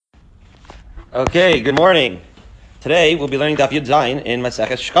Okay, good morning. Today we'll be learning Daf Yud Zayin in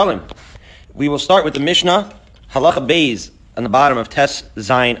Maseches Shkalim. We will start with the Mishnah, Halacha Beis, on the bottom of Tes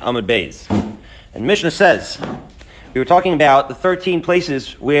Zayin Amud Beis. And Mishnah says, we were talking about the 13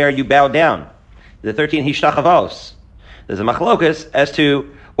 places where you bow down, the 13 Hishtachavos. There's a machlokas as to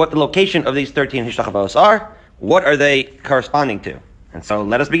what the location of these 13 Hishtachavos are, what are they corresponding to. And so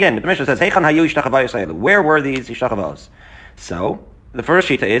let us begin. The Mishnah says, Heichan hayu Hishtachavos, where were these Hishtachavos? So, the first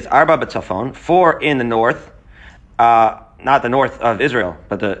shita is Arba B'Tzafon, 4 in the north, not the north of Israel,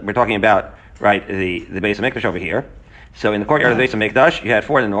 but we're talking about the Beis Hamikdash over here. So in the courtyard of the Beis Hamikdash, you had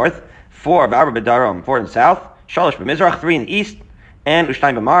 4 in the north, 4 B'Arba B'Darom, 4 in the south, Shalosh B'Mizrach, 3 in the east, and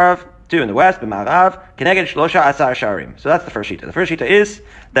Ushtayim B'Marav, 2 in the west, B'Marav, Keneged Shlosha Asar Sharim. So that's the first shita. The first shita is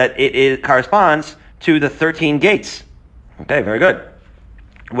that it corresponds to the 13 gates. Okay, very good.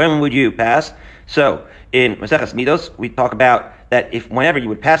 When would you pass? So in Maseches Midos, we talk about that if whenever you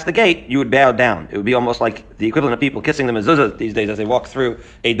would pass the gate, you would bow down. It would be almost like the equivalent of people kissing the mezuzah these days as they walk through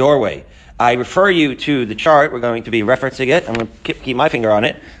a doorway. I refer you to the chart. We're going to be referencing it. I'm going to keep my finger on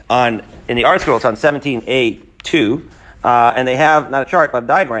it. In the art scroll, it's on 17A2, and they have not a chart but a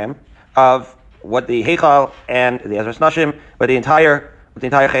diagram of what the Heichal and the Ezras Nashim, but the entire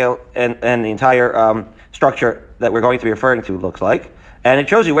Chayil and the entire structure that we're going to be referring to looks like, and it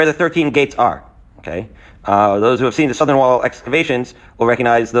shows you where the 13 gates are. Okay. Those who have seen the southern wall excavations will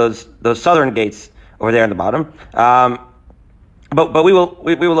recognize those southern gates over there on the bottom. But we will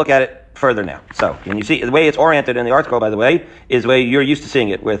look at it further now. So when you see the way it's oriented in the article, by the way, is the way you're used to seeing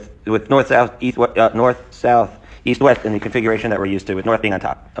it with north south east west in the configuration that we're used to, with north being on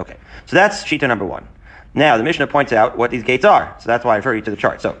top. Okay. So that's shita number 1. Now the Mishnah points out what these gates are. So that's why I refer you to the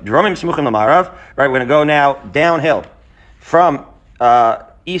chart. So Dromim Smuchim Lamarav. Right. We're going to go now downhill from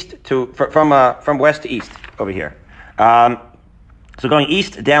from west to east over here. So going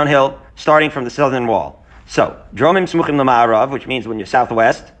east downhill, starting from the southern wall. So Dromim Smuchim Lamarav, which means when you're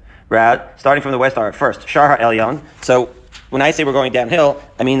southwest, right, starting from the west are first Shar HaElyon. So when I say we're going downhill,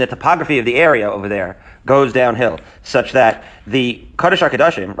 I mean the topography of the area over there goes downhill, such that the Kodesh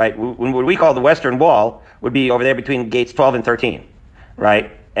HaKadoshim, right, what we call the western wall, would be over there between gates 12 and 13,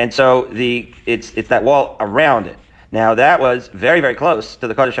 right? And so it's that wall around it. Now that was very, very close to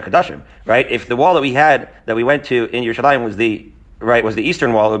the Kodesh HaKadoshim, right? If the wall that we went to in Yerushalayim was the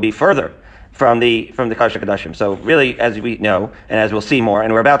eastern wall, it would be further from the Kodesh HaKadoshim. So really, as we know, and as we'll see more,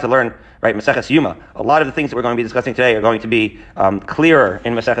 and we're about to learn, right, Maseches Yuma, a lot of the things that we're going to be discussing today are going to be clearer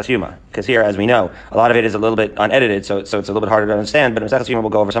in Maseches Yuma, because here, as we know, a lot of it is a little bit unedited, so it's a little bit harder to understand, but in Maseches Yuma we'll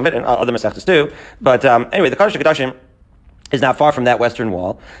go over some of it, and other Maseches too. But anyway, the Kodesh HaKadoshim is not far from that western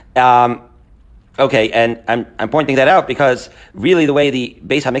wall. Okay, and I'm pointing that out because really the way the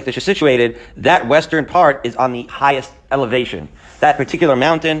Beis HaMikdash is situated, that western part is on the highest elevation. That particular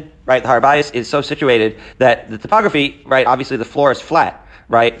mountain, right, the Har Bayis, is so situated that the topography, right, obviously the floor is flat,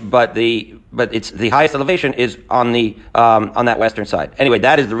 right, but it's the highest elevation is on on that western side. Anyway,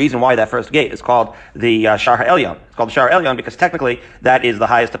 that is the reason why that first gate is called the Shar HaElyon. It's called the Shar HaElyon because technically that is the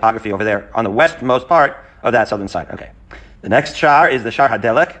highest topography over there on the westmost part of that southern side. Okay, the next Shar is the Shar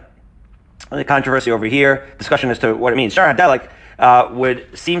HaDelek. The controversy over here, discussion as to what it means. Shar HaDelek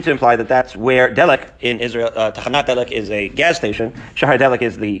would seem to imply that that's where Delek in Israel, Tachanat Delek is a gas station. Shar HaDelek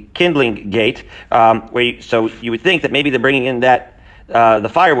is the kindling gate, so you would think that maybe they're bringing in the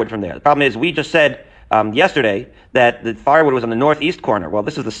firewood from there. The problem is we just said yesterday that the firewood was on the northeast corner. Well,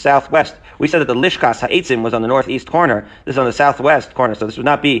 this is the southwest. We said that the Lishkas Ha'etzim was on the northeast corner. This is on the southwest corner, so this would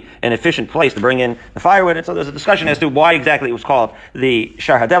not be an efficient place to bring in the firewood. And so there's a discussion as to why exactly it was called the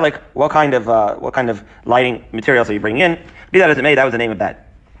Shar HaDelek. What kind of lighting materials are you bringing in? Be that as it may, that was the name of that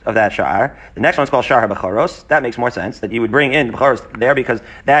Shar. The next one's called Shar HaBechoros. That makes more sense, that you would bring in Bechoros there because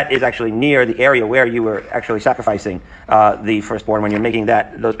that is actually near the area where you were actually sacrificing the firstborn when you're making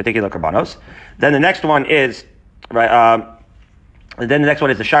those particular korbanos. Then the next one is then the next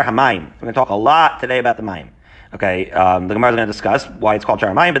one is the Shar HaMayim. We're going to talk a lot today about the Mayim. Okay, the Gemara is going to discuss why it's called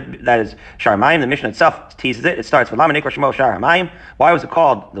Shar HaMayim, but that is Shar HaMayim. The Mishnah itself teases it. It starts with Lamanik Shemo Shar HaMayim. Why was it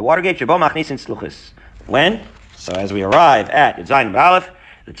called the water gate? Shebo Machnisin Sluchis. When? So as we arrive at Zayin B'Aleph,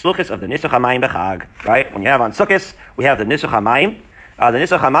 the Sluchis of the Nisuch HaMayim B'Chag. Right? When you have on Sukkos, we have the Nisuch HaMayim. The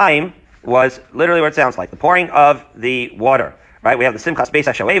Nisuch HaMayim was literally what it sounds like, the pouring of the water. Right, we have the Simchas Beis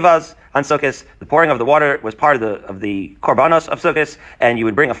HaShoevas on Sukkos. The pouring of the water was part of the korbanos of Sukkos, and you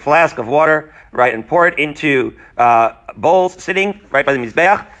would bring a flask of water, right, and pour it into bowls sitting right by the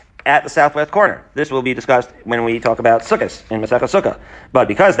Mizbeach at the southwest corner. This will be discussed when we talk about Sukkos in Masechah Sukkah. But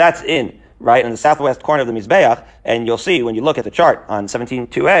because that's in the southwest corner of the Mizbeach, and you'll see when you look at the chart on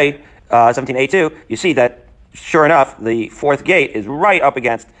 17A2, you see that sure enough, the fourth gate is right up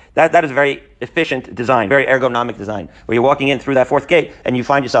against that. That is a very efficient design, very ergonomic design, where you're walking in through that fourth gate and you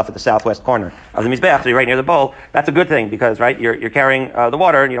find yourself at the southwest corner of the Mizbeach, so you're right near the bowl. That's a good thing because, right, you're carrying the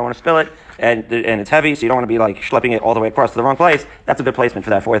water and you don't want to spill it, and it's heavy, so you don't want to be like schlepping it all the way across to the wrong place. That's a good placement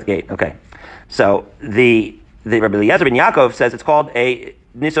for that fourth gate. Okay, so the Rabbi Eliezer ben Yaakov says it's called a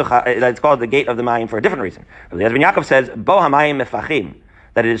nisuch. It's called the gate of the Mayim for a different reason. Rabbi Eliezer ben Yaakov says bo hamayim mefachim,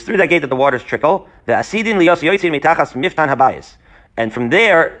 that it is through that gate that the waters trickle. The asidin liyos yotzin mitachas miftan habayis. And from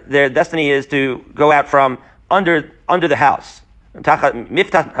there, their destiny is to go out from under the house.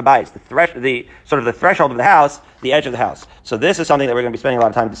 Miftah habayis, the threshold of the house, the edge of the house. So this is something that we're going to be spending a lot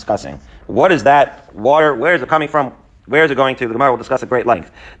of time discussing. What is that water? Where is it coming from? Where is it going to? The Gemara will discuss at great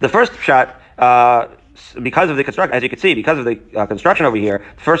length. The first shot, because of the construction, as you can see, because of the construction over here,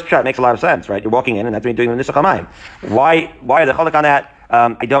 the first shot makes a lot of sense, right? You're walking in, and that's when you're doing the Nisuch HaMayim. Why are the cholak on that?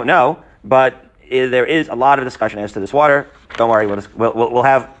 I don't know, but there is a lot of discussion as to this water. Don't worry,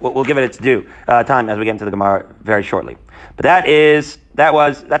 we'll give it its due time as we get into the Gemara very shortly. But that's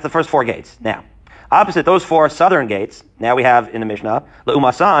the first four gates. Now, opposite those four southern gates, now we have in the Mishnah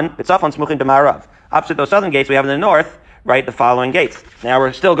Leumasan B'tzafon Smuchim B'Ma'arav. Opposite those southern gates, we have in the north, right, the following gates. Now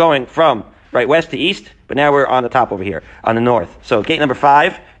we're still going from right west to east, but now we're on the top over here on the north. So gate number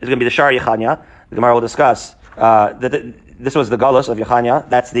 5 is going to be the Shar Yechanya. The Gemara will discuss this was the Galus of Yechanya.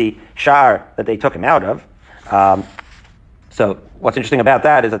 That's the Shar that they took him out of. So what's interesting about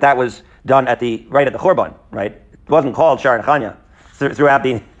that is that was done right at the Churban, right? It wasn't called Shar Yechanya throughout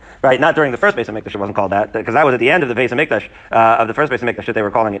the, right, not during the first Beis HaMikdash it wasn't called that, because that was at the end of the Beis HaMikdash, of the first Beis HaMikdash that they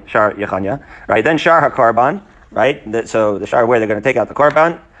were calling it Shar Yechanya, right? Then Shar HaKarban, right? So the Shar where they're going to take out the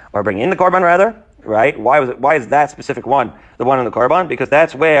Korban, or bring in the Korban rather, right? Why is that specific one the one in the Korban? Because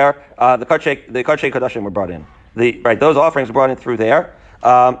that's where the Kodshei Kodashim were brought in. Those offerings were brought in through there.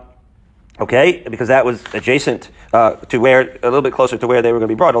 Okay, because that was adjacent to where, a little bit closer to where they were going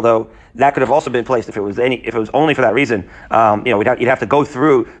to be brought. Although that could have also been placed if it was only for that reason. You'd have to go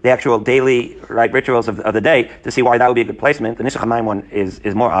through the actual daily rituals of the day to see why that would be a good placement. The Nisuch HaMayim one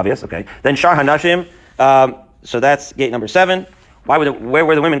is more obvious. Okay, then Shar HaNashim. So that's gate number 7. Where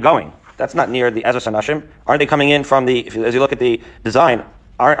were the women going? That's not near the Ezras HaNashim. Aren't they coming in from as you look at the design?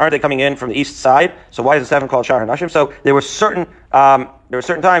 Aren't they coming in from the east side? So why is the 7 called Shar HaNashim? So there were certain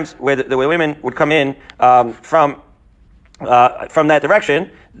times where the women would come in from that direction.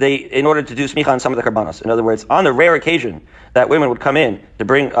 In order to do smicha on some of the karbanos. In other words, on the rare occasion that women would come in to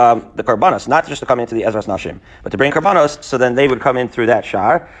bring the karbanos, not just to come into the Ezras Nashim, but to bring karbanos, so then they would come in through that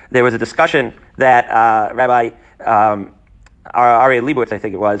shar. There was a discussion that Rabbi Aryeh Leibowitz, I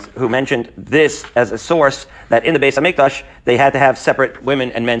think it was, who mentioned this as a source that in the Beis HaMikdash they had to have separate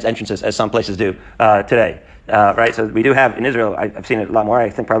women and men's entrances, as some places do today. Right, so we do have in Israel. I've seen it a lot more. I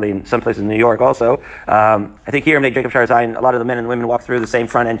think probably in some places in New York also. I think here in Jacob Shar Zion, a lot of the men and women walk through the same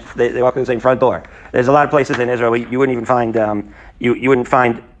front end. They walk through the same front door. There's a lot of places in Israel where you wouldn't even find you wouldn't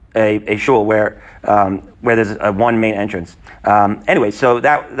find a shul where there's one main entrance. Anyway, so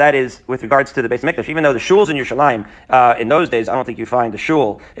that is with regards to the Beis HaMikdash. Even though the shuls in Yerushalayim in those days, I don't think you find a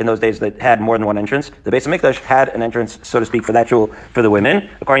shul in those days that had more than one entrance. The Beis HaMikdash had an entrance, so to speak, for that shul for the women,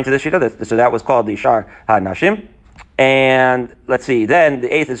 according to this shita. So that was called the Shar HaNashim. And let's see, then the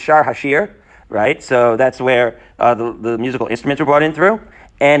 8th is Shar HaShir, right? So that's where the musical instruments were brought in through.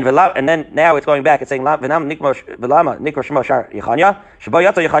 And then now it's going back. It's saying V'nam Nikro Shmo Shar Yechanya Shebo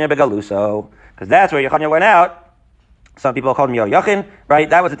Yatza Yechanya Begaluso, because that's where Yechanya went out. Some people called him Yoyachin, right?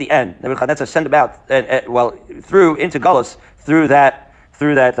 That was at the end. That's a send about through into Galus through that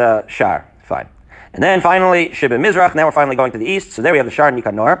Shar. Fine. And then finally Shibim Mizrach. Now we're finally going to the east. So there we have the Shar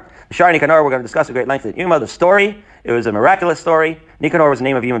Nikanor. The Shar Nikanor we're going to discuss at great length in Yuma. The story. It was a miraculous story. Nikanor was the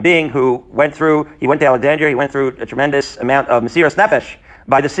name of a human being who went to Alexandria. He went through a tremendous amount of Mesiras Nefesh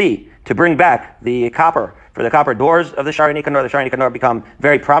by the sea to bring back the copper for the copper doors of the Shar Nikanor. The Shar Nikanor become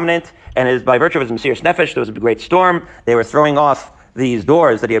very prominent, and it is by virtue of his Mesiras Nefesh. There was a great storm. They were throwing off these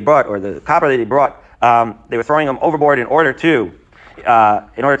doors that he had brought, or the copper that he brought. They were throwing them overboard in order to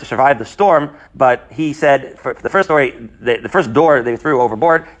survive the storm. But he said, for the first story, the first door they threw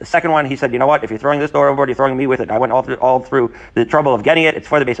overboard. The second one, he said, you know what? If you're throwing this door overboard, you're throwing me with it. I went all through the trouble of getting it. It's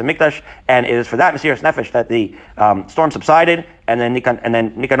for the Beis HaMikdash, and it is for that Mesiras Nefesh that the storm subsided, and then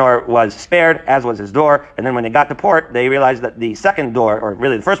Nikanor was spared, as was his door. And then when they got to port, they realized that the second door, or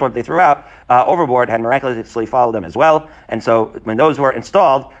really the first one that they threw out overboard, had miraculously followed them as well. And so when those were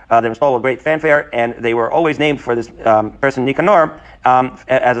installed, they were installed with great fanfare, and they were always named for this person Nikanor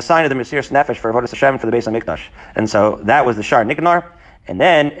as a sign of the Mesiras Nefesh for Avodas Hashem for the Beis HaMikdash. And so that was the Shar Nikanor. And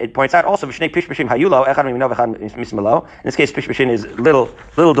then it points out also V'shnei Pishpishim Hayulo Echad Mimino V'echad Mismalo. In this case, Pishpishim is little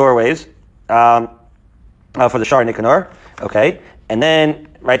doorways. for the Shar Nikanor. Okay, and then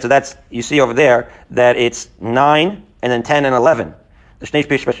right, so that's you see over there that it's 9 and then 10 and 11. The Shnei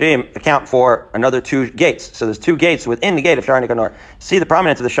Pishpashim account for another 2 gates. So there's 2 gates within the gate of Shar Nikanor. See the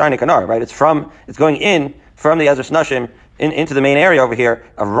prominence of the Shar Nikanor, right? It's going in from the Ezra Nashim into the main area over here,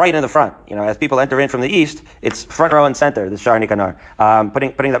 right in the front. You know, as people enter in from the east, it's front row and center, the Shar Nikanor.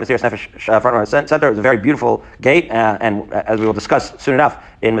 Putting that Mesiras Nefesh front row and center is a very beautiful gate, and as we will discuss soon enough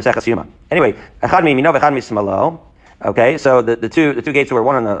in Maseches Yuma. Anyway, Echad Miyamino v'Echad Mismalo. Okay, so the two gates were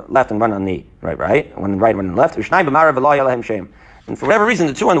one on the left and one on the right, one on the right, one on the left. Ushnayim b'marav v'lo yeh lahem shem. And for whatever reason,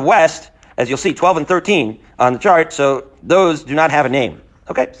 the 2 on the west, as you'll see, 12 and 13 on the chart, so those do not have a name.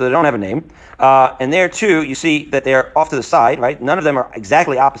 Okay, so they don't have a name. And there too, you see that they're off to the side, right? None of them are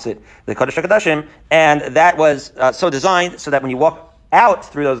exactly opposite the Kodesh HaKodashim, and that was so designed so that when you walk out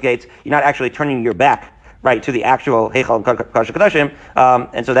through those gates, you're not actually turning your back, right, to the actual Heichal and Kodesh HaKodashim,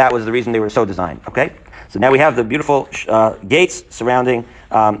 and so that was the reason they were so designed, okay? So now we have the beautiful gates surrounding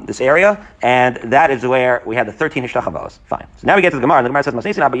this area, and that is where we have the 13 Hishtachavos. Fine. So now we get to the Gemara, and the Gemara says,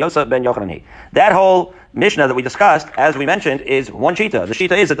 Masnisin Abba Yosef ben Yochanan. That whole Mishnah that we discussed, as we mentioned, is one Shita. The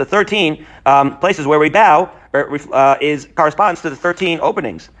Shita is that the 13 places where we bow corresponds to the 13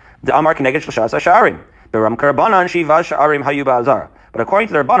 openings. The Amar Keneged Shloshas Ha'Sha'arim. Beram Karabanan Shiva Sha'arim Hayu Ba'Azara. But according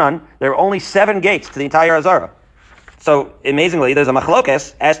to the Rabbanan, there are only 7 gates to the entire Azara. So amazingly, there's a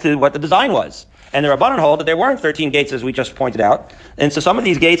machlokes as to what the design was. And the Rabbanan hold that there weren't 13 gates, as we just pointed out. And so some of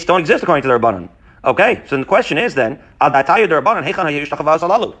these gates don't exist according to the Rabbanan. Okay, so the question is then,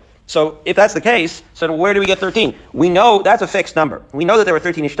 so if that's the case, so where do we get 13? We know that's a fixed number. We know that there were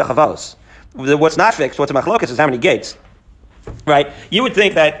 13 ishtachavos. What's not fixed, what's a machlokes, is how many gates. Right? You would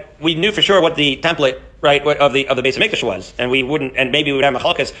think that we knew for sure what the template, right, of the Beis Hamikdash was, and we wouldn't, and maybe we would have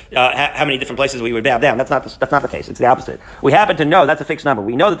machlokes how many different places we would bow down. That's not the case. It's the opposite. We happen to know that's a fixed number.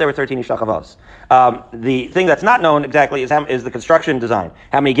 We know that there were 13 ishtachavos. The thing that's not known exactly is the construction design,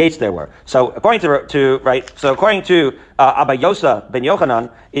 how many gates there were. So according to Abba Yosef ben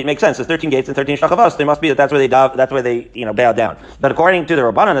Yochanan, it makes sense. There's 13 gates and 13 ishtachavos. There must be that's where they bowed down. But according to the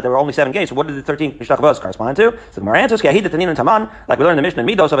Rabbanan, that there were only 7 gates. So what did the 13 ishtachavos correspond to? So the Gemara answers, like we learned in the Mishnah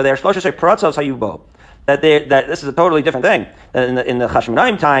Midos over there, that this is a totally different thing. In the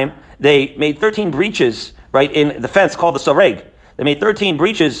Hashmonaim time, they made 13 breaches, right, in the fence called the Soreg. They made 13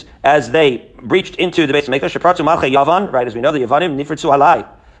 breaches as they breached into the Beis Hamikdash. Shepratzu Malchei Yavan, right, as we know, the Yavanim nifritzu halai,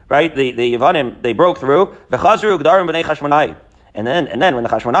 right, the Yavanim, they broke through. V'chazru gdarim b'nei Hashmonaim. And then when the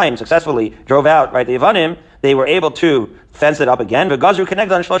Hashmonaim successfully drove out, right, the Yavanim, they were able to fence it up again. V'gazru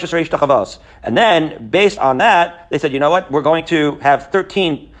kenegdan shloshes reish tachavos. And then, based on that, they said, you know what, we're going to have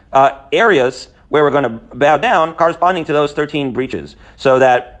 13 areas where we're going to bow down corresponding to those 13 breaches. So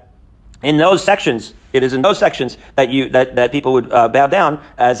that in those sections, it is in those sections that people would bow down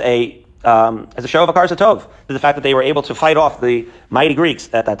as a show of a Akaras HaTov, to the fact that they were able to fight off the mighty Greeks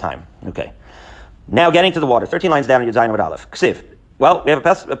at that time. Okay. Now getting to the water, 13 lines down in Yud Zayin Amud Aleph. Ksiv. Well, we have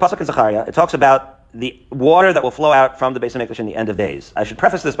a pasuk in Zechariah. It talks about the water that will flow out from the Beis Hamikdash in the end of days. I should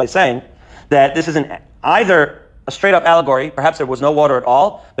preface this by saying that this is either a straight up allegory, perhaps there was no water at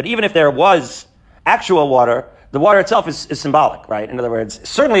all, but even if there was actual water, the water itself is symbolic, right? In other words,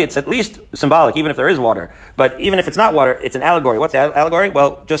 certainly it's at least symbolic, even if there is water. But even if it's not water, it's an allegory. What's the allegory?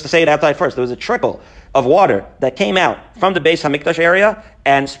 Well, just to say it outside first, there was a trickle of water that came out from the Beis Hamikdash area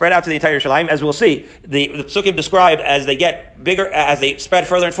and spread out to the entire Yerushalayim. As we'll see, the Psukim described as they get bigger, as they spread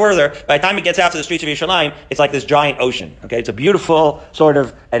further and further, by the time it gets out to the streets of Yerushalayim, it's like this giant ocean. Okay, it's a beautiful sort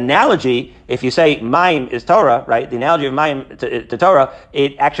of analogy. If you say Mayim is Torah, right, the analogy of Mayim to Torah,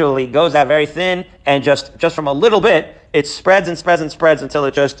 it actually goes out very thin, and just from a little bit, it spreads and spreads and spreads until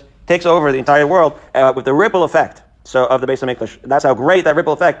it just takes over the entire world with the ripple effect. So of the Beis Hamikdash, that's how great that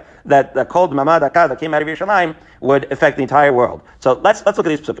ripple effect, that the cold Mamad Akkad that came out of Yerushalayim would affect the entire world. So let's look at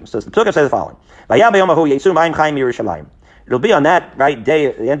these psukim. So the psukim say the following: It'll be on that right day,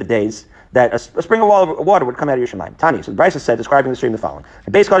 at the end of days, that a spring of water would come out of Yerushalayim. Tani. So the Brisa said, describing the stream, the following: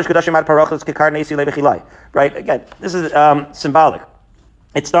 Right. Again, this is symbolic.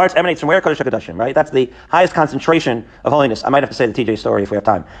 It emanates from where? Kodesh HaKodashim, right? That's the highest concentration of holiness. I might have to say the TJ story if we have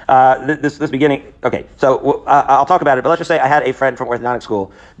time. This beginning, okay, so I'll talk about it, but let's just say I had a friend from orthodontic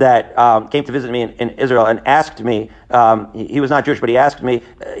school that came to visit me in Israel and asked me, he was not Jewish, but he asked me,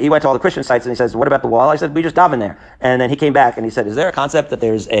 he went to all the Christian sites and he says, what about the wall? I said, we just daven there. And then he came back and he said, is there a concept that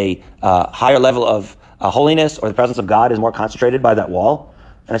there's a higher level of holiness, or the presence of God is more concentrated by that wall?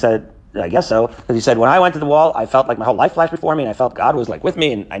 And I said, I guess so, because he said, when I went to the wall, I felt like my whole life flashed before me, and I felt God was like with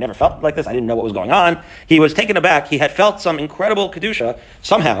me, and I never felt like this. I didn't know what was going on. He was taken aback. He had felt some incredible kedusha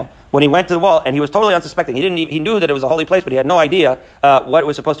somehow when he went to the wall, and he was totally unsuspecting. He knew that it was a holy place, but he had no idea what it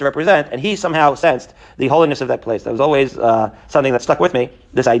was supposed to represent, and he somehow sensed the holiness of that place. That was always something that stuck with me.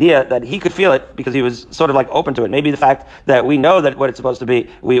 This idea that he could feel it because he was sort of like open to it. Maybe the fact that we know that what it's supposed to be,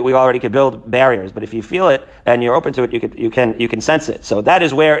 we already could build barriers, but if you feel it and you're open to it, you can sense it. So that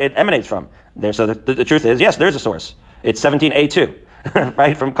is where it emanates from. There, so the truth is, yes, there's a source. It's 17a2,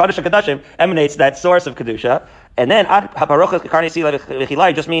 right? From Kodesh HaKadoshim emanates that source of Kedusha. And then ad haparochas karnei sila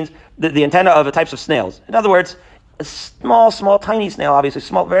v'chilai just means the antenna of the types of snails. In other words, a small, tiny snail, obviously,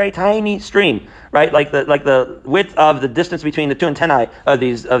 small, very tiny stream, right? Like the width of the distance between the two antennae of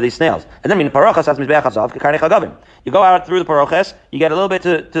these snails. And then parochas has mizbeach hazav k'karnei chagavim. You go out through the parochas, you get a little bit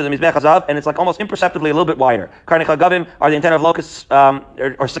to the mizbeach hazav, and it's like almost imperceptibly a little bit wider. Karnei chagavim are the antenna of locusts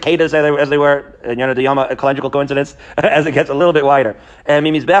or cicadas as they were. The Yama calendrical coincidence as it gets a little bit wider. And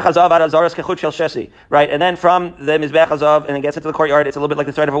mizbeach hazav ad azaras kechut shel shesi, right? And then from the mizbeach hazav and it gets into the courtyard, it's a little bit like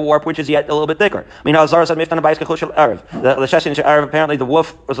the thread of a warp, which is yet a little bit thicker. Azaras ad miftan habayis kechut shel Arv. The Shesi and Arv, apparently the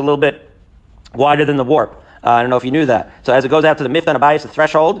woof was a little bit wider than the warp. I don't know if you knew that. So as it goes out to the Miftan Abayis, the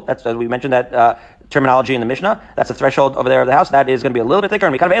threshold, that's as we mentioned that terminology in the Mishnah, that's the threshold over there of the house, that is going to be a little bit thicker.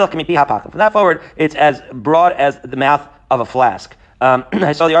 And from that forward, it's as broad as the mouth of a flask.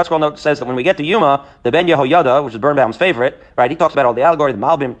 I saw the ArtScroll note says that when we get to Yuma, the Ben Yehoyada, which is Birnbaum's favorite, right? He talks about all the allegory, the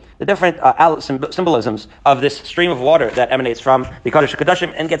Malbim, the different symbolisms of this stream of water that emanates from the Kodesh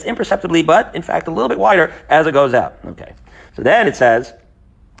HaKadoshim and gets imperceptibly, but in fact a little bit wider as it goes out. Okay. So then it says,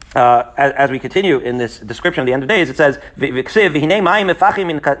 as we continue in this description of the end of days, it says, right?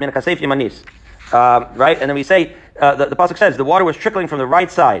 And then we say, the pasuk says, the water was trickling from the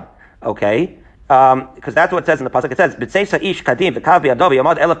right side. Okay. Because that's what it says in the pasuk. It says,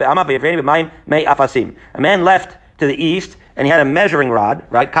 a man left to the east, and he had a measuring rod,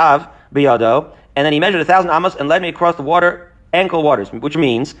 right? Kav biyado, and then he measured 1,000 amos and led me across the water, ankle waters, which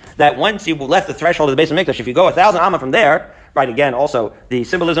means that once you left the threshold of the base of Mikdash, if you go 1,000 amma from there, right, again, also the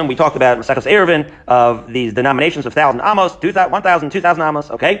symbolism we talked about in Maseches Eruvin of these denominations of 1,000 amos, 1,000, 2,000 amos,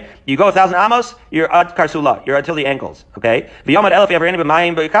 okay? You go 1,000 amos, you're at Karsula, you're until the ankles, okay? You go another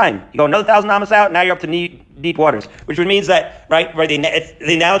 1,000 amos out, now you're up to knee deep waters, which means that, right, the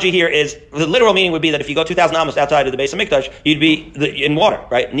analogy here is, the literal meaning would be that if you go 2,000 amos outside of the base of Mikdash, you'd be in water,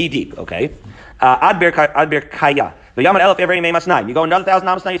 right, knee deep, okay? Adbir Kaya. You go another 1,000 amos, now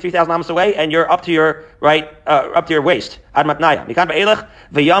you're 3,000 amos away, and you're up to your up to your waist. You go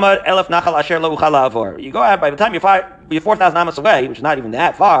out by the time you're 4,000 amos away, which is not even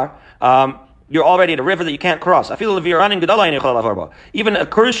that far. You're already at a river that you can't cross. I feel if you're running even a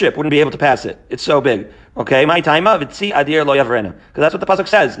cruise ship wouldn't be able to pass it. It's so big. Okay, my time of it's adir lo yavrena, because that's what the pasuk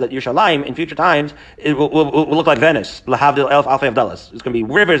says, that Yerushalayim in future times it will look like Venice. Lahavdil elf alfei avdalas. There's going to be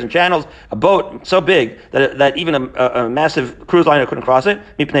rivers and channels, a boat so big that even a massive cruise liner couldn't cross it.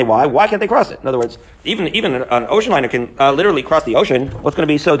 Why? Why can't they cross it? In other words, even an ocean liner can literally cross the ocean. What's going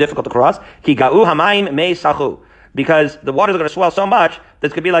to be so difficult to cross? Ki ga'u hamayim mei sachu. Because the waters are going to swell so much that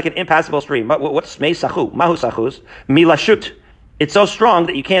it's going to be like an impassable stream. What's mei sachu? Mahu sachus? Milashut. It's so strong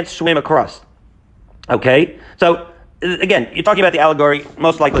that you can't swim across. Okay? So, again, you're talking about the allegory,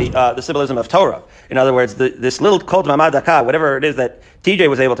 most likely the symbolism of Torah. In other words, this little kol d'mamad daka, whatever it is that TJ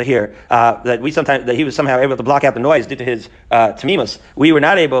was able to hear, that he was somehow able to block out the noise due to his tamimus, we were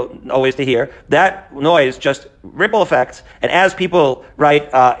not able always to hear. That noise just ripple effects, and as people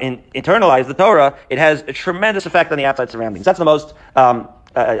internalize the Torah, it has a tremendous effect on the outside surroundings. That's the most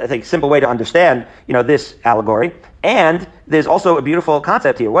I think simple way to understand this allegory. And there's also a beautiful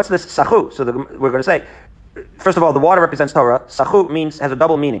concept here. What's this sachu? So we're going to say, first of all, the water represents Torah. Sachu has a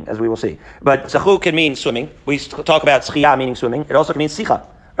double meaning, as we will see. But sachu can mean swimming. We talk about schiyah meaning swimming. It also can mean sicha.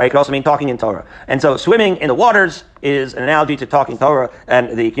 Right? It can also mean talking in Torah. And so swimming in the waters is an analogy to talking Torah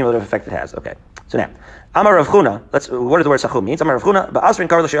and the cumulative effect it has. Okay. So now, Amar Rav Chuna, what does the word sachu mean? Amar Rav Chuna, ba'asrin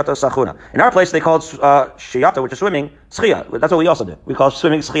kar l'shiyata sachuna. In our place, they called shiyata, which is swimming, schiyah. That's what we also do. We call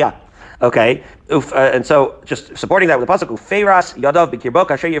swimming schiyah. Okay, and so just supporting that with the pasuk, Ufeiras yadav b'kirbo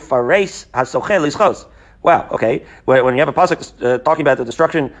kasher yifareis hasochel lischos. Wow. Okay, when you have a pasuk talking about the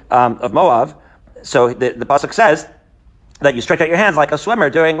destruction of Moab, so the pasuk says that you stretch out your hands like a swimmer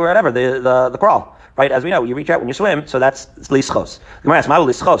doing whatever the crawl. Right, as we know, you reach out when you swim, so that's lischos. The Gemara asks, "Ma'u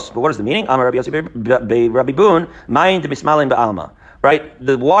lischos?" But what is the meaning? Amar Rabbi Yossi Rabbi Bun, "Mayin demismalin ba'alma." Right,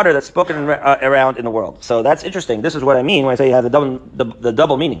 the water that's spoken around in the world. So that's interesting. This is what I mean when I say you have the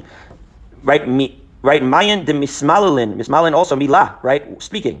double meaning. Right, right? Mayan de mismalin. Mismalin also milah, right?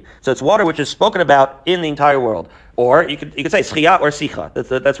 Speaking. So it's water which is spoken about in the entire world. Or you could say schia or sicha.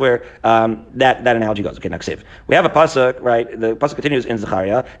 That's where that analogy goes. Okay, next save. We have a pasuk, right? The pasuk continues in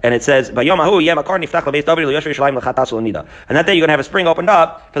Zechariah, and it says, "Vayomahu yeh makar niftach lebeis David leYosher Yerushalayim lechatas ulenida." And that day you're going to have a spring opened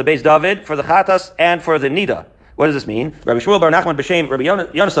up for the Beis David, for the chatas, and for the nida. What does this mean? Rabbi Shmuel bar Nachman b'shem Rabbi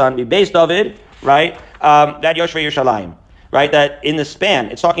Yonasan Beis David, right? That Yoshvei Yerushalayim. Right, that in the span,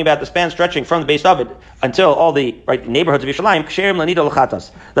 it's talking about the span stretching from the Beis David until all the neighborhoods of Yerushalayim, ksherim lanida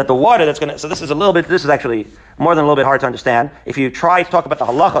l'chatas. That the water that's going to, so this is actually more than a little bit hard to understand. If you try to talk about the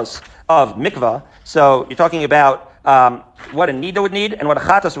halachas of mikvah, so you're talking about what a nida would need and what a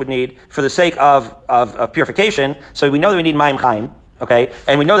chatas would need for the sake of purification. So we know that we need mayim chaim. Okay,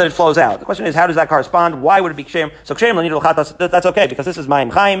 and we know that it flows out. The question is, how does that correspond? Why would it be kshem? So kshem l'nidul chatas, that's okay, because this is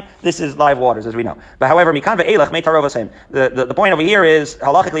mayim chaim, this is live waters, as we know. But however, mikan ve'elach mei tarov hashem. The point over here is,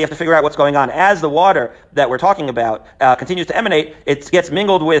 halachically, you have to figure out what's going on. As the water that we're talking about continues to emanate, it gets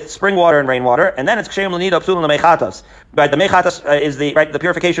mingled with spring water and rainwater, and then it's kshem l'nidul psulun l'mei chatas. Right, the mei chatas is the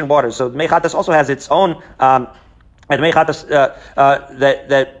purification water. So the mei chatas also has its own has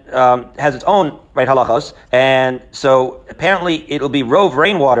its own halachos, and so apparently it'll be rove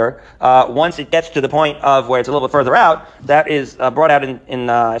rainwater once it gets to the point of where it's a little bit further out. That is brought out in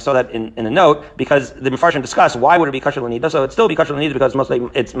I saw that in a note, because the Mefarshim discuss why would it be kosher l'nida. So it'd still be kosher l'nida because mostly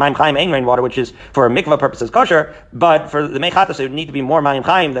it's mayim chaim and rainwater, which is for mikvah purposes kosher. But for the mechatas, it would need to be more mayim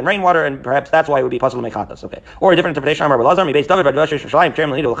chaim than rainwater, and perhaps that's why it would be possible mechatas. Okay, or a different interpretation.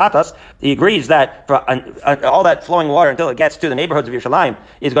 He agrees that for all that flowing water until it gets to the neighborhoods of Yerushalayim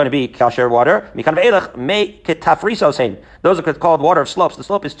is going to be kosher water. Those are called water of slopes. The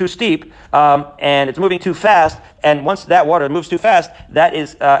slope is too steep, and it's moving too fast. And once that water moves too fast, that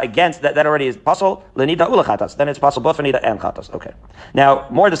is against that already is possible. Lenida ulachatas. Then it's possible both for nida and chatas. Okay. Now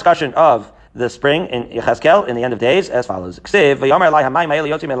more discussion of the spring in Yechezkel in the end of days as follows. He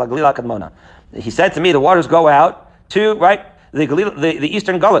said to me, the waters go out to the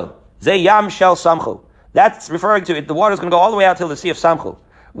eastern Galil. Zeyam shel Samchu. That's referring to it. The water is going to go all the way out till the Sea of Samchu.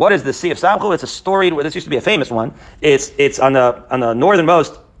 What is the Sea of Samchu? It's a storied. This used to be a famous one. It's on the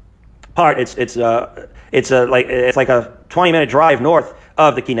northernmost part. It's like a 20-minute drive north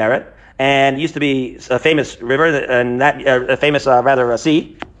of the Kinneret, and it used to be a famous river and that a famous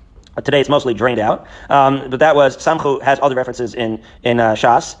sea. Today it's mostly drained out, but that was Samchu has other references in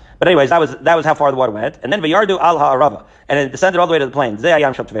Shas. But anyways, that was how far the water went, and then Vayardu al ha'arava, and it descended all the way to the plain. Zeh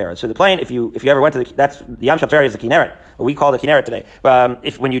Yam Shel Tveria. So the plain, if you ever went to that's the Yam Shel Tveria is the Kinneret, what we call the Kinneret today.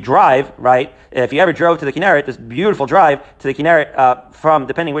 When you drive, right, if you ever drove to the Kinneret, this beautiful drive to the Kinneret from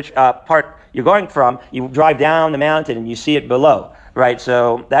depending which part you're going from, you drive down the mountain and you see it below. Right,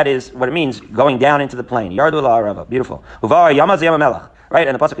 so that is what it means, going down into the plain. Yardu al ha'arava, beautiful. Uvar Yama Zeh Yam Melech. Right,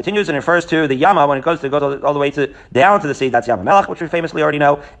 and the pasuk continues and refers to the Yama when it goes all the way down to the sea. That's Yam Melech, which we famously already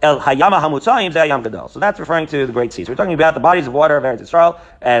know. El Hayama Hamutzayim Zeh Yam Gadol. So that's referring to the Great Sea. So we're talking about the bodies of water of Eretz Yisrael,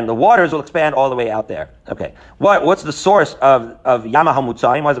 and the waters will expand all the way out there. Okay, what's the source of Yama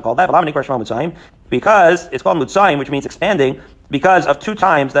Hamutzayim? Why is it called that? Because it's called Mutzayim, which means expanding, because of two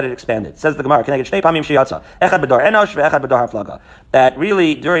times that it expanded. It says the Gemara, that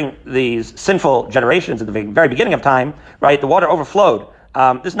really during these sinful generations at the very beginning of time, right, the water overflowed.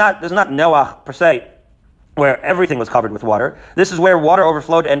 There's not Noach per se, where everything was covered with water. This is where water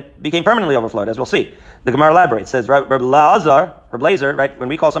overflowed and became permanently overflowed, as we'll see. The Gemara elaborates, says, Reb Lazar, right, when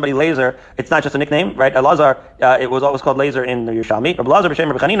we call somebody Lazer, it's not just a nickname, right? Lazar, it was always called Lazer in the Yerushalmi. Reb Lazar b'shem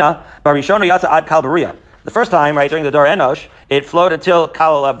Reb Chanina, bar Rishonu yatsa ad Kal Beria. The first time, right, during the Dor Enosh, it flowed until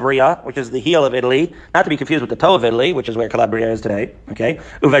Calabria, which is the heel of Italy, not to be confused with the toe of Italy, which is where Calabria is today, okay?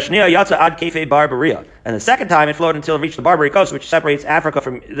 Uvashnia yatsa ad Kefe Barbaria. And the second time, it flowed until it reached the Barbary coast, which separates Africa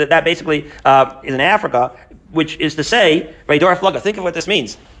from, that basically is in Africa, which is to say, right, Dor Flaga, think of what this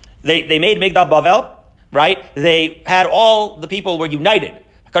means. They made Migdal Bavel, right? They had all the people were united.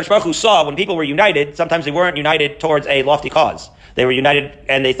 HaKadosh Baruch Hu saw when people were united, sometimes they weren't united towards a lofty cause. They were united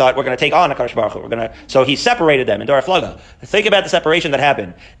and they thought, we're going to take on HaKadosh Baruch Hu. So he separated them in Dor Flaga. Think about the separation that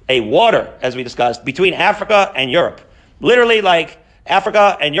happened. A water, as we discussed, between Africa and Europe. Literally like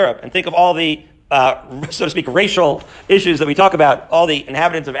Africa and Europe. And think of all the, so to speak, racial issues that we talk about, all the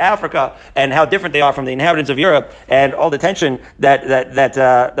inhabitants of Africa and how different they are from the inhabitants of Europe, and all the tension that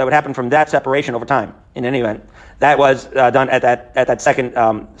would happen from that separation over time. In any event, that was done at that second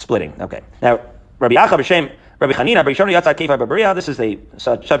splitting. Okay. Now, Rabbi Acha b'shem Rabbi Chanina, Rishonu Yatzad Kefa Barbaria. This is a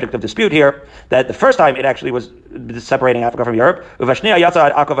subject of dispute here, that the first time it actually was separating Africa from Europe. Uvashnia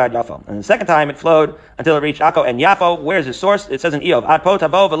Yatzad AkkoVad Yafo. And the second time it flowed until it reached Akko and Yafo. Where's the source? It says in Eov, Ad Po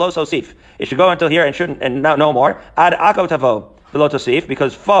Tavo Velo Sosif. It should go until here and shouldn't, and no more. Ad Akko Tavo. below tosif,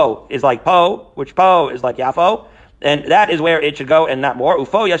 because fo is like po, which po is like yafo, and that is where it should go and not more.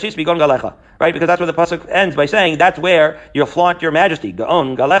 Ufo yashis bigon galecha, right? Because that's where the pasuk ends by saying that's where you'll flaunt your majesty.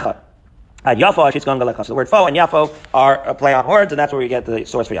 Gaon galecha. At yafo yashis gon galecha. So the word fo and yafo are a play on words, and that's where we get the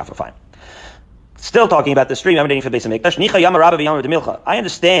source for yafo. Fine. Still talking about the stream emanating from the Beis Hamikdash. I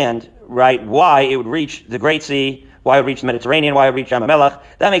understand, right, why it would reach the Great Sea, why it would reach the Mediterranean, why it would reach Yam HaMelech.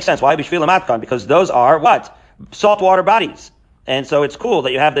 That makes sense. Why Bishvil Matkan? Because those are what? Saltwater bodies. And so it's cool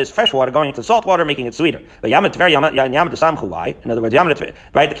that you have this fresh water going into salt water, making it sweeter. But Yam Samchu, why? In other words,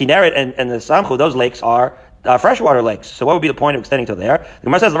 right, the Kinneret and the Samchu, those lakes are freshwater lakes. So what would be the point of extending to there? The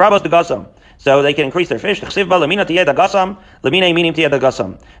Gemara says, L'rabos d'gasam. So they can increase their fish. Right? So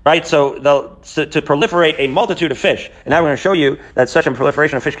to proliferate a multitude of fish. And now we're going to show you that such a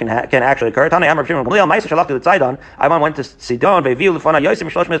proliferation of fish can actually occur. I went to Sidon.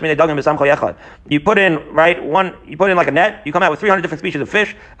 You put in like a net, you come out with 300 different species of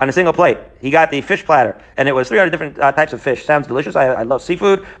fish on a single plate. He got the fish platter, and it was 300 different types of fish. Sounds delicious. I love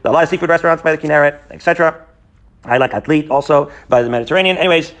seafood. There are a lot of seafood restaurants by the Kinneret, etc. I like Atlit also by the Mediterranean.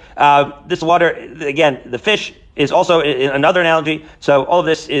 Anyways, this water, again, the fish is also another analogy. So all of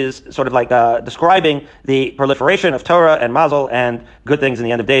this is sort of like describing the proliferation of Torah and Mazel and good things in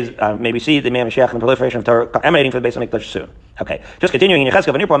the end of days. Maybe see the Mei Mashiach and the proliferation of Torah emanating from the Beis Hamikdash soon. Okay, just continuing. The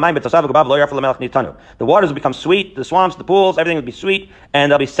waters will become sweet, the swamps, the pools, everything will be sweet,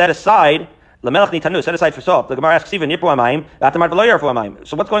 and they'll be set aside. Set aside for salt. The Gemara asks, so what's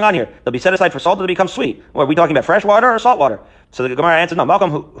going on here? They'll be set aside for salt, they'll become sweet. Are we talking about fresh water or salt water? So the Gemara answers, no,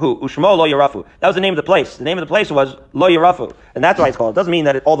 Malcolm who? Ushmo lo yarafu. That was the name of the place. The name of the place was lo yarafu. And that's why it's called. It doesn't mean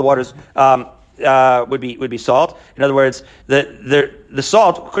that all the waters would be salt. In other words, the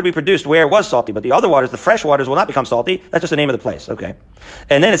salt could be produced where it was salty, but the other waters, the fresh waters, will not become salty. That's just the name of the place. Okay.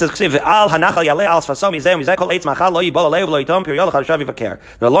 And then it says, they're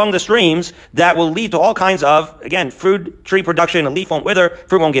along the streams that will lead to all kinds of, again, fruit, tree production, a leaf won't wither,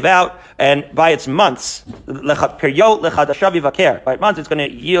 fruit won't give out, and by its months, by months, it's going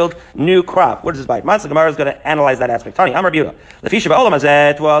to yield new crop. What is this by months? The Gemara is going to analyze that aspect.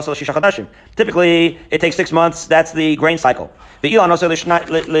 Typically, it takes 6 months. That's the grain cycle. And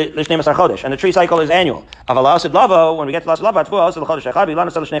the tree cycle is annual. When we get to Lasid Lava,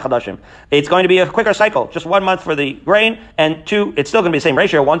 it's going to be a quicker cycle. Just 1 month for the grain, and 2, it's still going to be the same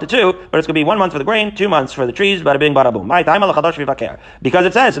ratio, 1 to 2, but it's going to be 1 month for the grain, 2 months for the trees, bada bing, bada boom. Because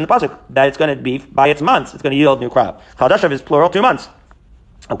it says in the pasuk that it's going to be by its months, it's going to yield new crop. Chadashav is plural, 2 months.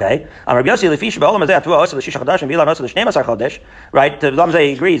 Okay. Right? The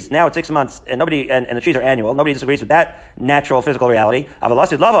Lamzeh agrees. Now it's 6 months, and and the trees are annual. Nobody disagrees with that natural physical reality.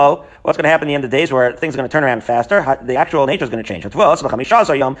 What's going to happen in the end of the days where things are going to turn around faster? The actual nature is going to change.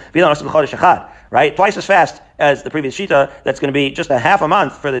 Right? Twice as fast as the previous Shita. That's going to be just a half a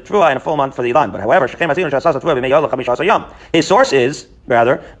month for the Trua and a full month for the Ilan. But however, his source is,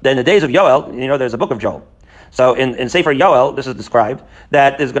 rather, that in the days of Yoel, there's a book of Joel. So in Sefer Yoel, this is described,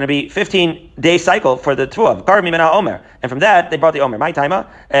 that there's going to be 15-day cycle for the Teruah. And from that, they brought the Omer. My timer.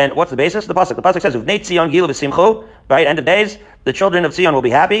 And what's the basis? The Pasuk. The Pasuk says, right? End of days, the children of Zion will be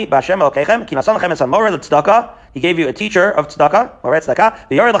happy. He gave you a teacher of tzedakah,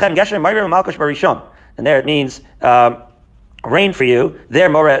 and there it means rain for you. There,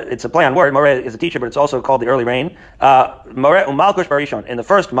 Moreh, it's a play on word. Moreh is a teacher, but it's also called the early rain. Moreh umalkush barishon, in the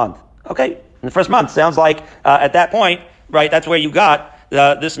first month. Okay. In the first month, sounds like at that point, right, that's where you got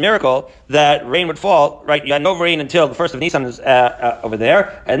this miracle that rain would fall, right? You had no rain until the first of Nisan is over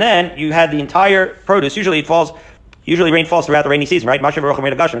there, and then you had the entire produce. Usually rain falls throughout the rainy season, right?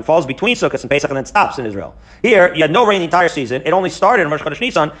 It falls between Sukkot and Pesach and then stops in Israel. Here, you had no rain the entire season. It only started in Rosh Chodesh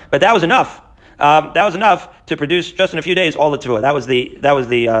Nisan, but that was enough. That was enough to produce just in a few days all the teruah. That was the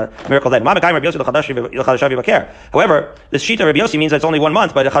miracle then. However, this shita Rabbi Yossi means that it's only 1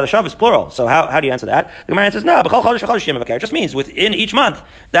 month, but chadashav is plural. So how do you answer that? The Gemara answers, no, it just means within each month.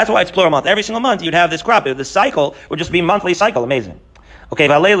 That's why it's plural month. Every single month you'd have this crop. The cycle would just be monthly cycle. Amazing. Okay,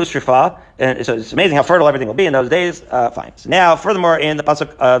 and so it's amazing how fertile everything will be in those days. Fine. So now, furthermore, in the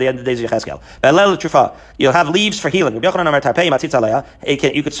pasuk, the end of the days of Yechezkel, you'll have leaves for healing. You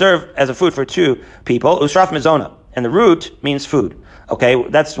could serve as a food for 2 people. Usraf mizona, and the root means food. Okay,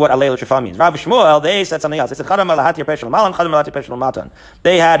 that's what Alei L'Trufa means. Rav Shmuel, they said something else. They said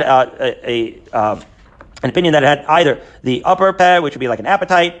they had an opinion that it had either the upper peh, which would be like an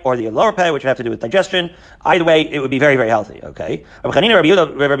appetite, or the lower peh, which would have to do with digestion. Either way, it would be very, very healthy. Okay. One said,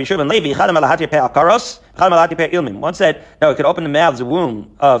 no, it could open the mouths, the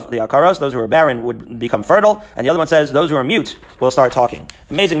womb of the akaros. Those who are barren would become fertile. And the other one says, those who are mute will start talking.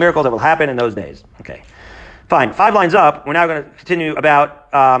 Amazing miracles that will happen in those days. Okay. Fine. 5 lines up. We're now going to continue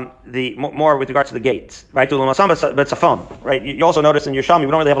about the more with regards to the gates, right? To L'Masam B'Tzafon, right? You also notice in Yerushalmi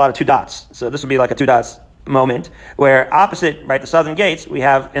we don't really have a lot of 2 dots, so this would be like a 2 dots moment where opposite, right, the southern gates we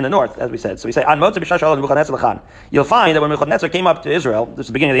have in the north, as we said. So we say, you'll find that when Nebuchadnezzar came up to Israel, this is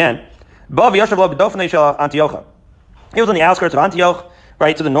the beginning of the end, he was on the outskirts of Antioch,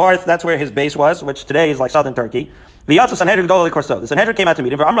 right, to the north. That's where his base was, which today is like southern Turkey. The Sanhedrin came out to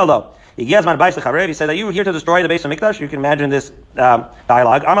meet him. He said that you were here to destroy the base of Mikdash. You can imagine this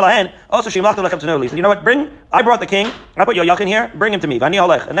dialogue. Also, you know what? I brought the king. I put Yochanan here. Bring him to me.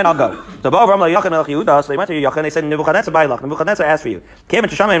 And then I'll go. So they went to Yochanan. They said, Nebuchadnezzar asked for you. When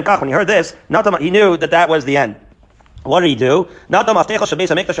he heard this, he knew that was the end. What did he do? He took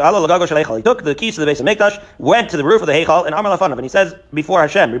the keys to the base of Mikdash, went to the roof of the Heichal, and he says before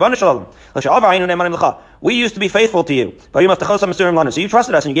Hashem, we used to be faithful to you. So you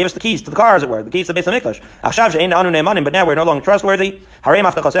trusted us and you gave us the keys to the car, as it were, the keys to the base of Mikdash. But now we're no longer trustworthy.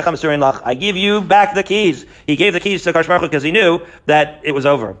 I give you back the keys. He gave the keys to Kadosh Baruch Hu because he knew that it was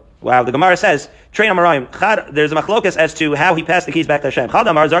over. Wow, the Gemara says, there's a machlokas as to how he passed the keys back to Hashem.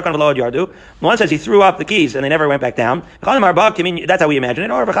 One says he threw up the keys and they never went back down. That's how we imagine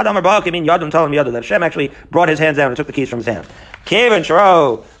it. Or that Hashem actually brought his hands down and took the keys from his hand.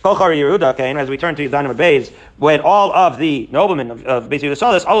 As we turn to Dynamite Bays, when all of the noblemen of Beis Yehuda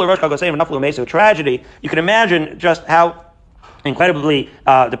saw this, tragedy, you can imagine just how incredibly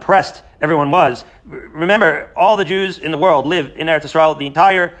depressed everyone was. Remember, all the Jews in the world live in Eretz Yisrael. The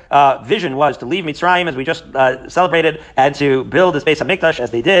entire vision was to leave Mitzrayim, as we just celebrated, and to build this base of Mikdash,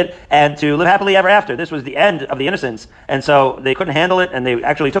 as they did, and to live happily ever after. This was the end of the innocence, and so they couldn't handle it, and they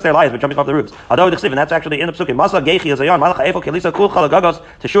actually took their lives by jumping off the roofs. Although and that's actually in the Psukim.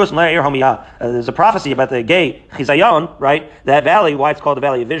 There's a prophecy about the gay Chizayon, right? That valley, why it's called the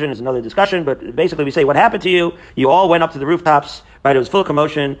Valley of Vision is another discussion, but basically we say, what happened to you? You all went up to the rooftops, right? It was full of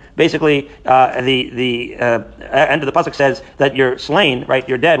commotion. Basically, the end of the pasuk says that you're slain, right?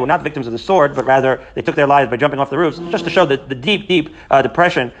 You're dead. Well, not victims of the sword, but rather they took their lives by jumping off the roofs, just to show the deep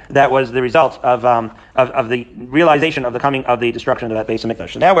depression that was the result of the realization of the coming of the destruction of that base of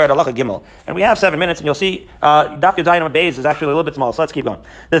Mikdash. So now we're at Halacha Gimel, and we have 7 minutes, and you'll see Daf Yudayim Beis is actually a little bit small. So let's keep going.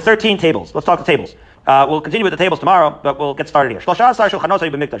 The 13 tables. Let's talk the tables. We'll continue with the tables tomorrow, but we'll get started here.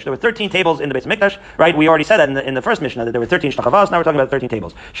 There were 13 tables in the base of Mikdash, right? We already said that in the first Mishnah that there were 13 shtachavos. Now we're talking about 13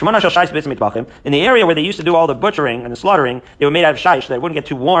 tables. In the area where they used to do all the butchering and the slaughtering, they were made out of shaish, so they wouldn't get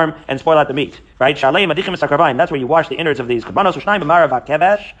too warm and spoil out the meat, right? That's where you wash the innards of these. 2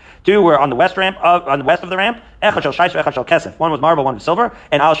 were on the west of the ramp. One was marble, one was silver,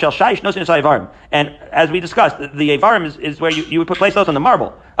 and al shel shaish nosin ivarim. And as we discussed, the ivarim is where you would place those on the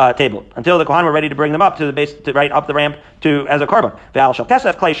marble table until the kohen were ready to bring them up to the base, right up the ramp as a korban. Ve'al shel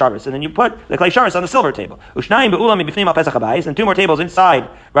kesef clay sharis, and then you put the clay sharis on the silver table. Ushnayim be'ulam mibifnim al pesach habayis, and 2 more tables inside,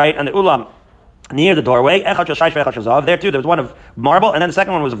 right, on the ulam, near the doorway. There too, there was one of marble, and then the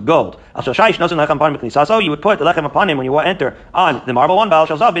second one was of gold. You would put the lechem upon him when you enter on the marble one,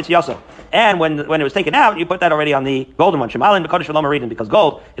 and when it was taken out, you put that already on the golden one. Because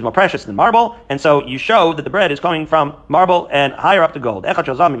gold is more precious than marble, and so you show that the bread is coming from marble and higher up to gold. And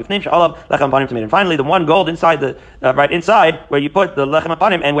finally, the one gold inside the right inside where you put the lechem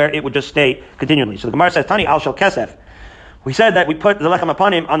upon him, and where it would just stay continually. So the Gemara says, Tani al shel kesef. We said that we put the lechem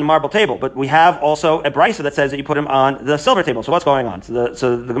upon him on the marble table, but we have also a brisa that says that you put him on the silver table. So what's going on?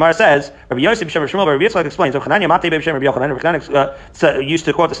 So the Gemara says, Rabbi Yosef b'shem Shmuel, Rabbi Yitzchak explains, Rabbi Yochanan used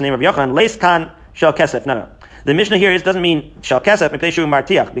to quote this name of Yochanan, Leis kan shel kesef. No. The Mishnah here doesn't mean shel kesef,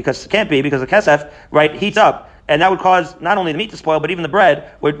 because it can't be, because the kesef, right, heats up, and that would cause not only the meat to spoil, but even the bread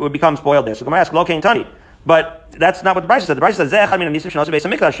would become spoiled there. So the Gemara asks, Lo kein tani. But that's not what the Brisa said. The Brisa says, that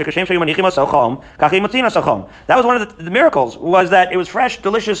was one of the miracles, was that it was fresh,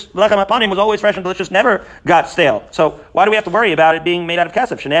 delicious. Lechem apanim was always fresh and delicious, never got stale. So why do we have to worry about it being made out of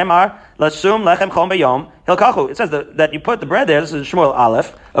kesef? Shneimar, lasum lechem chom beyom hilkachu. It says that you put the bread there. This is Shmuel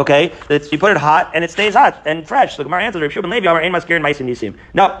Aleph. Okay, you put it hot and it stays hot and fresh. So the Gemara answers,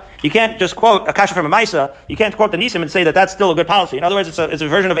 no, you can't just quote a kasha from a Maisa. You can't quote the Nisim and say that that's still a good policy. In other words, it's a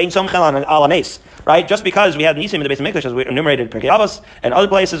version of Ein Som Chel and Al Anes, right? Just because we have Nisim in the base of Mikdash, as we enumerated in Pirkei Avos and other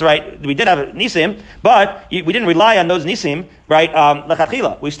places, right? We did have Nisim, but we didn't rely on those Nisim, right?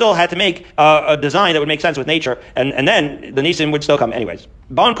 Lechatchila. We still had to make a design that would make sense with nature, and then the Nisim would still come anyways.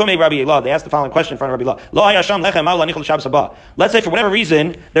 Bon Kumei Rabbi Yelah, they asked the following question in front of Rabbi Yelah. Lo hayasham lechem ma'u lanichol Shabbos haba. Let's say for whatever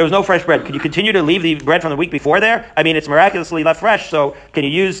reason there was no fresh bread. Could you continue to leave the bread from the week before there? I mean, it's miraculously left fresh, so can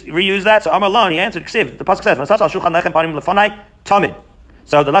you reuse that? So Amar Lo, he answered, Ksiv, the pasuk says,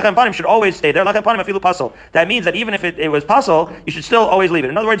 So the lechem panim should always stay there. Lechem panim afilu pasol. That means that even if it was pasol, you should still always leave it.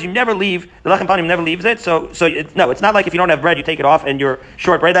 In other words, you never leave, the lechem panim never leaves it. So no, it's not like if you don't have bread, you take it off and you're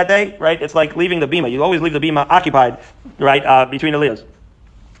short bread that day, right? It's like leaving the bima. You always leave the bima occupied, right, between the leos.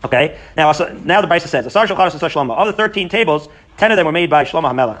 Okay. Now the Brisa says, Asar Shulchanos Asar Shlomo. Of the 13 tables, 10 of them were made by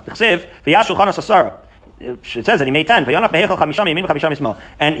Shlomo HaMelech. T'chsiv, v'yash Shulchanos Asara. It says that he made 10.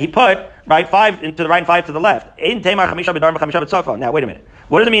 And he put, right, 5 to the right and 5 to the left. Now, wait a minute.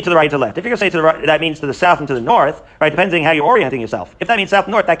 What does it mean to the right and to the left? If you're going to say to the right, that means to the south and to the north, right, depending how you're orienting yourself. If that means south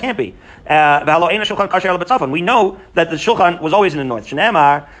and north, that can't be. We know that the shulchan was always in the north.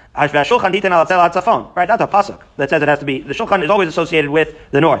 Right, that's a pasuk that says it has to be. The shulchan is always associated with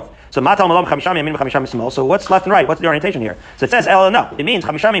the north. So so what's left and right? What's the orientation here? So it says no. It means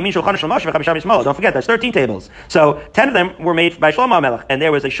don't forget there's 13 tables. So 10 of them were made by Shlomo HaMelech, and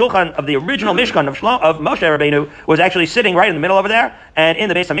there was a shulchan of the original Mishkan of Moshe Rabbeinu was actually sitting right in the middle over there, and in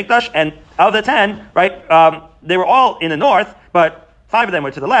the Beis HaMikdash. And of the 10, right, they were all in the north, but 5 of them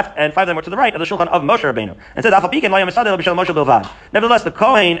were to the left, and 5 of them were to the right of the shulchan of Moshe Rabbeinu. And says, nevertheless, the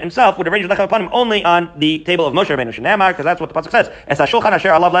Kohen himself would arrange the lechem apanim only on the table of Moshe Rabbeinu, because that's what the pasuk says. It's a shulchan asher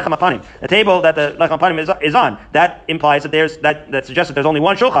alav lechem apanim. The table that the lechem apanim is on. That implies that that suggests that there's only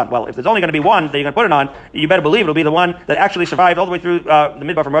one shulchan. Well, if there's only going to be one that you're going to put it on, you better believe it'll be the one that actually survived all the way through the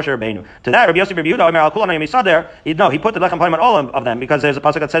midbar from Moshe Rabbeinu. To that, Rabbi Yossi Rabbi Yehuda, Omer al kulan hayom yisader, he put the lechem apanim on all of them, because there's a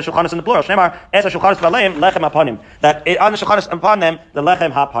pasuk that says shulchanos in the plural. Shneimar es shulchanos v'aleim lechem apanim. That on the shulchanos upon them the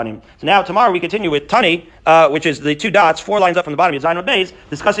lechem hapanim. So now tomorrow we continue with Tani, which is the 2 dots, 4 lines up from the bottom of Zayin Beis,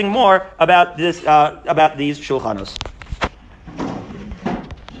 discussing more about this about these shulchanos.